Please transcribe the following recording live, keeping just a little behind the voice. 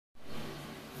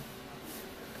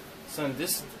Son,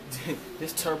 this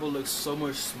this turbo looks so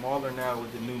much smaller now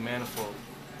with the new manifold.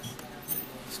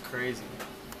 It's crazy.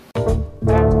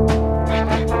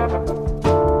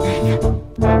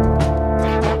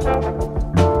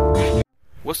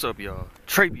 What's up, y'all?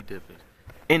 Trey be dipping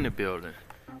in the building.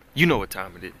 You know what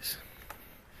time it is.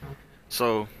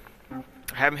 So,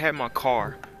 I haven't had my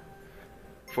car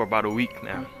for about a week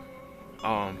now.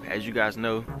 As you guys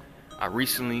know, I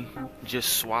recently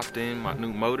just swapped in my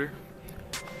new motor,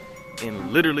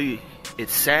 and literally it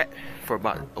sat for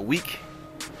about a week,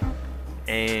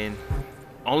 and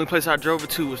only place I drove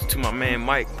it to was to my man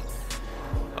Mike.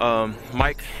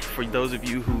 Mike, for those of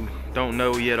you who don't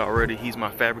know yet already, he's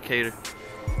my fabricator.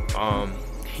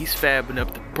 He's fabbing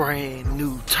up the brand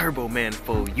new turbo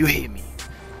manifold, you hear me?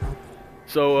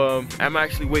 So I'm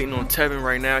actually waiting on Tevin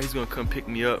right now. He's gonna come pick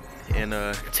me up and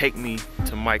take me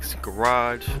to Mike's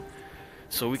garage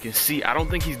so we can see. I don't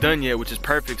think he's done yet, which is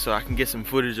perfect, so I can get some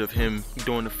footage of him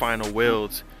doing the final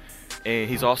welds. And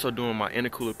he's also doing my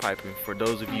intercooler piping. For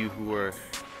those of you who are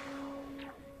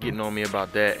getting on me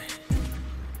about that,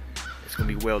 it's gonna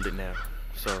be welded now.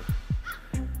 So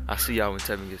I'll see y'all when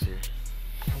Tevin gets here.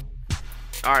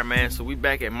 Alright, man, so we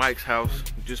back at Mike's house.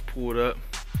 We just pulled up.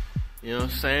 You know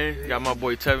what I'm saying? Got my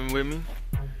boy Tevin with me.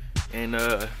 And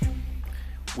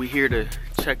we here to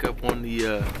check up on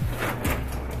the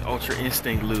Ultra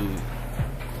Instinct lube.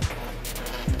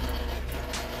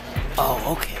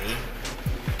 Oh, okay.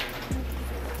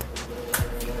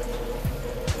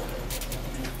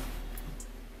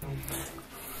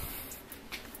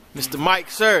 Mr. Mike,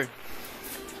 sir.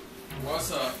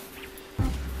 What's up?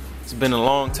 It's been a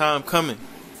long time coming.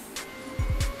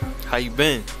 How you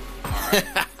been?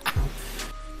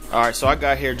 Alright, so I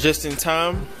got here just in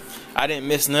time. I didn't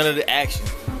miss none of the action.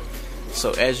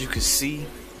 So as you can see,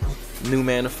 new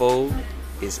manifold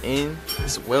is in.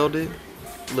 It's welded.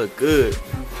 Look good.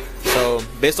 So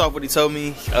based off what he told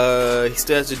me, he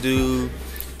still has to do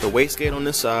the wastegate on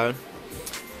this side,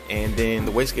 and then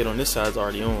the wastegate on this side is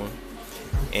already on.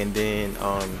 And then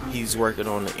he's working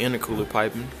on the intercooler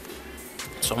piping.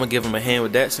 So I'm gonna give him a hand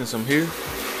with that since I'm here.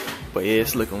 But yeah,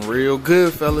 it's looking real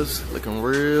good, fellas. Looking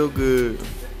real good.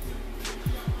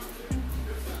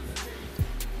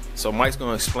 So Mike's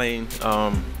gonna explain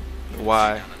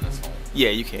why. Yeah,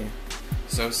 you can.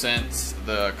 So since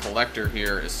the collector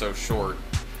here is so short,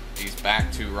 these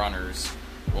back two runners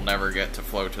will never get to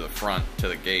flow to the front to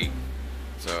the gate.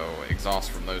 So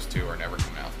exhaust from those two are never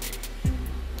coming out the gate.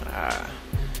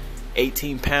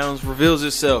 18 pounds reveals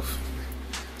itself.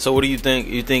 So what do you think?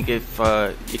 You think if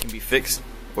it can be fixed,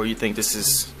 or you think this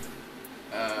is?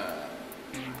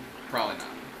 Probably not.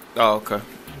 Oh, okay.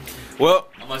 Well,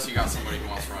 unless you got somebody who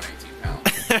wants to run 18 pounds.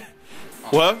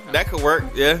 Well, that could work.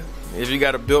 Yeah, if you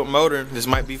got a built motor, this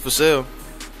might be for sale.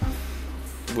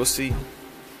 We'll see.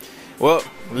 Well,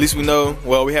 at least we know.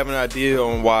 Well, we have an idea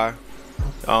on why.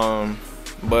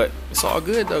 But it's all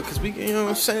good though, cause we, you know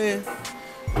what I'm saying,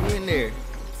 we in there.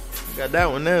 We got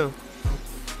that one now.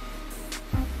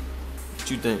 What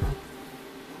you think? I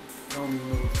don't even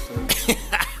know what to say.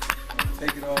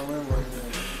 Take it all in right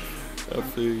now. I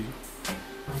feel you.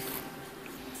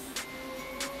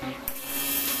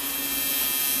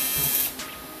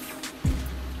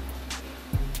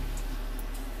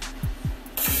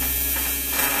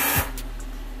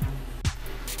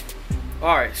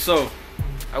 Alright, so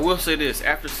I will say this.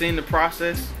 After seeing the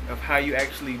process of how you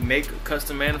actually make a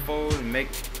custom manifold and make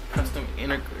custom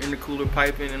intercooler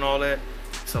piping and all that,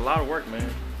 it's a lot of work, man.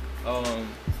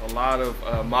 It's a lot of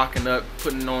mocking up,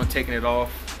 putting it on, taking it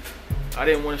off. I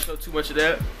didn't want to show too much of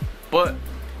that, but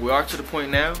we are to the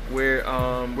point now where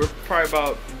we're probably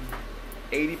about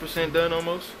 80% done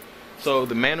almost. So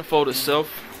the manifold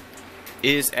itself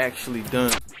is actually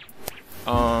done.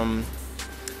 The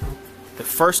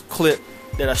first clip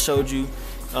that I showed you,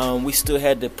 we still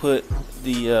had to put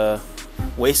the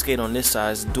wastegate on this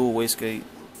side, it's dual wastegate.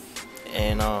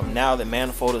 And now the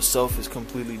manifold itself is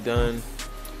completely done.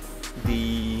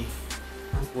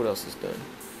 What else is done?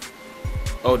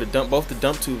 Oh, both the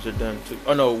dump tubes are done too.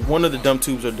 Oh no, one of the dump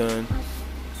tubes are done.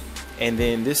 And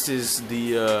then this is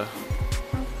the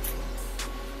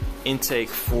intake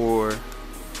for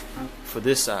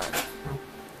this side.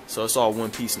 So it's all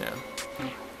one piece now.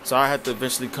 So I have to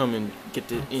eventually come and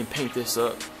paint this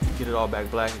up, get it all back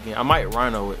black again. I might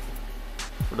rhino it,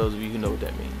 for those of you who know what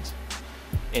that means.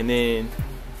 And then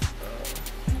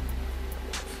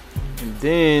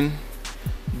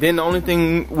the only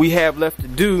thing we have left to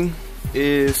do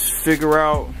is figure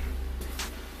out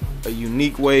a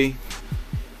unique way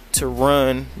to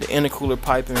run the intercooler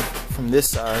piping from this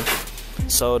side.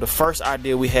 So the first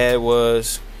idea we had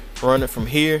was run it from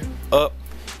here up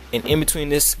And in between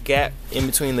this gap, in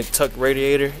between the tuck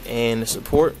radiator and the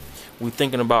support, we're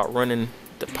thinking about running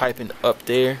the piping up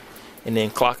there and then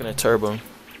clocking a turbo.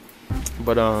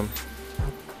 But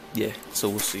yeah, so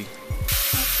we'll see.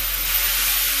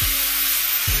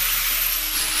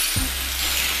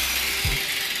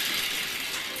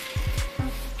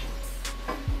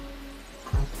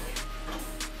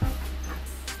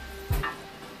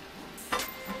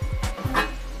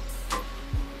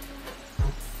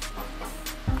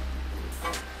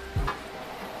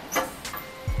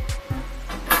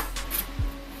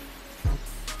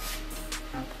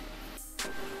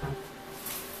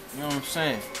 You know what I'm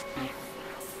saying?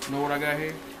 You know what I got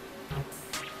here?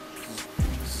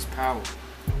 This is power.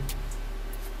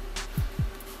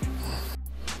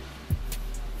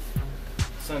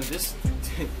 Son,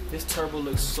 this turbo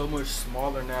looks so much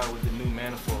smaller now with the new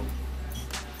manifold.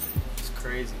 It's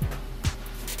crazy.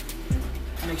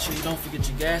 Make sure you don't forget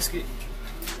your gasket.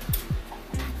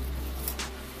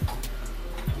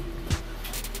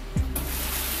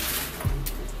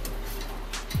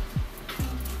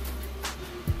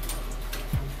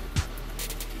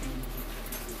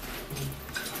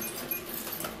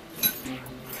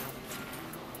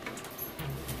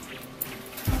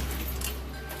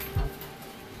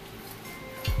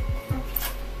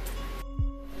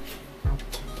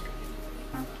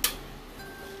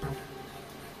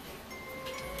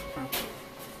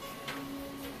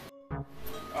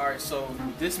 Alright, so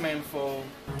with this manifold,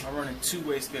 I'm running 2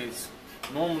 wastegates.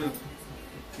 Normally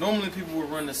people would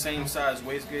run the same size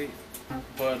wastegate,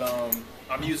 but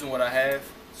I'm using what I have.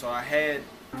 So I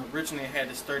originally had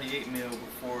this 38 mil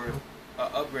before I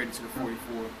upgraded to the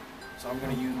 44. So I'm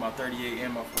gonna use my 38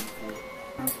 and my 44.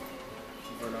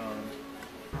 But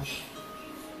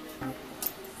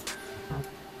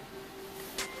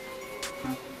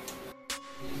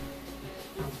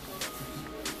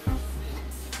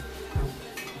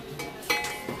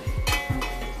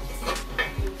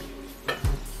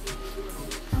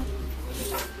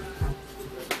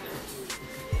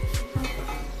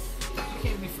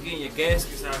your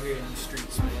gaskets out here in the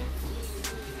streets, man.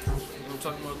 You know what I'm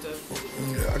talking about, that?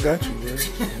 Yeah, I got you,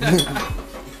 man.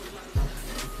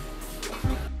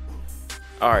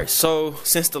 Alright, so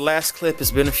since the last clip,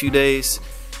 it's been a few days.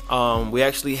 We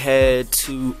actually had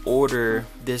to order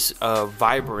this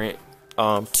Vibrant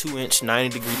 2-inch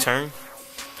 90-degree turn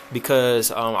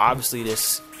because obviously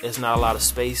this is not a lot of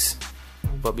space,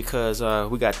 but because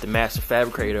we got the master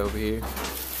fabricator over here,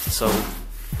 so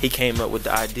he came up with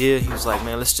the idea. He was like,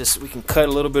 man, we can cut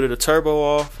a little bit of the turbo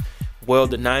off,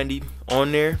 weld the 90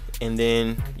 on there, and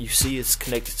then you see it's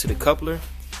connected to the coupler,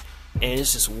 and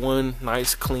it's just one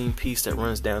nice clean piece that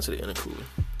runs down to the intercooler.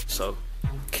 So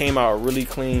came out really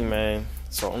clean, man.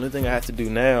 So only thing I have to do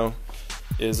now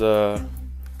is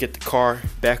get the car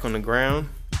back on the ground.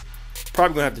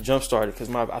 Probably gonna have to jump start it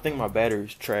because I think my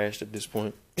battery's trashed at this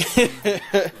point.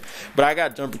 But I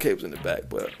got jumper cables in the back.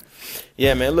 But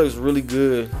yeah, man, it looks really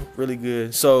good, really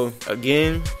good. So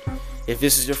again, if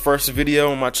this is your first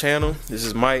video on my channel, this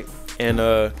is Mike,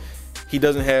 and he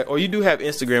doesn't have, or you do have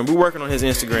Instagram. We're working on his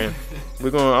Instagram.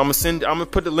 I'm gonna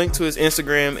put the link to his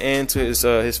Instagram and to his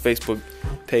Facebook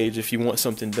page if you want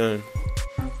something done.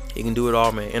 He can do it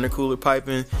all, man. Intercooler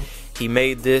piping. He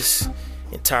made this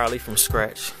entirely from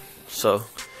scratch. So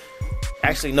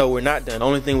actually, no, we're not done. The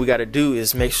only thing we got to do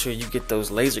is make sure you get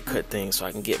those laser cut things so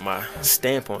I can get my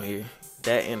stamp on here.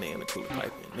 That and the intercooler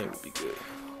piping, that would be good.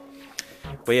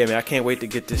 But yeah, man, I can't wait to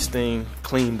get this thing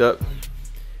cleaned up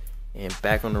and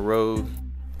back on the road.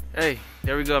 Hey,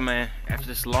 there we go, man. After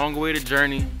this long-awaited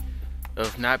journey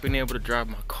of not being able to drive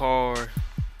my car,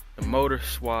 the motor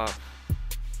swap,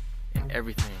 and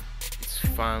everything, it's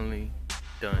finally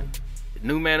done. The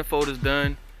new manifold is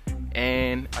done,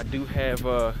 and I do have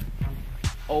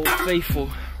Old Faithful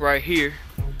right here.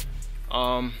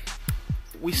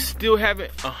 We still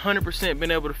haven't 100%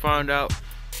 been able to find out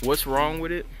what's wrong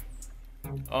with it.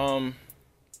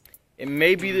 It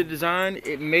may be the design.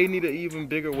 It may need an even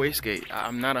bigger wastegate.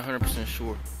 I'm not 100%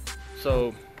 sure.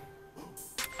 So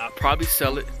I'll probably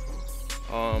sell it.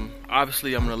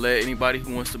 Obviously, I'm gonna let anybody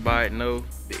who wants to buy it know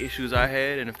the issues I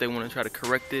had, and if they want to try to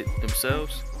correct it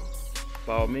themselves,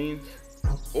 by all means.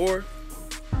 Or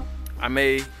I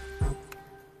may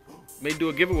do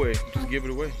a giveaway. Just give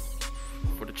it away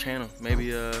for the channel.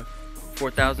 Maybe a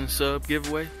 4,000 sub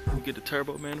giveaway. You get the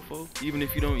turbo manifold, even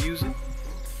if you don't use it.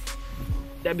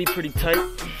 That'd be pretty tight.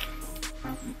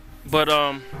 But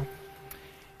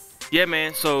yeah,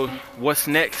 man. So what's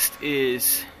next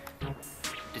is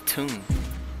the tune.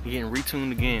 We're getting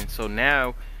retuned again. So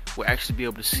now we'll actually be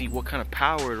able to see what kind of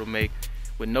power it'll make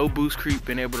with no boost creep,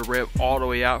 been able to rev all the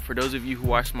way out. For those of you who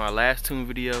watched my last tune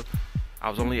video, I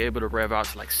was only able to rev out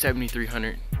to like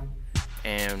 7,300,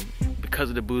 and because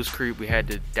of the boost creep, we had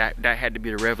to that had to be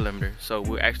the rev limiter. So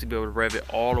we'll actually be able to rev it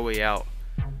all the way out,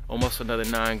 almost another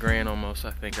 9 grand almost.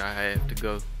 I think I have to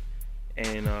go,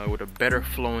 and with a better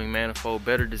flowing manifold,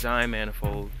 better design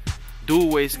manifold,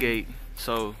 dual wastegate.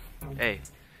 So hey,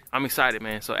 I'm excited,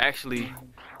 man. So actually,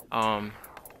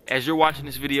 as you're watching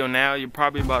this video now, you're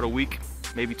probably about a week,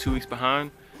 maybe 2 weeks behind,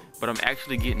 but I'm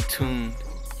actually getting tuned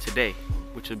today,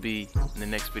 which will be in the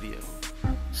next video.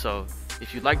 So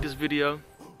if you like this video,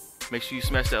 make sure you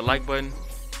smash that like button,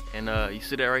 and you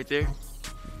see that right there?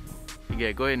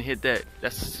 Yeah, go ahead and hit that.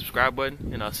 That's the subscribe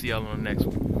button, and I'll see y'all on the next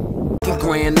one.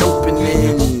 Grand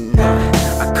opening.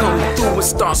 I come through and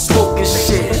start smoking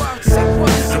shit.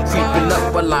 I'm creeping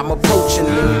up while I'm approaching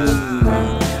them.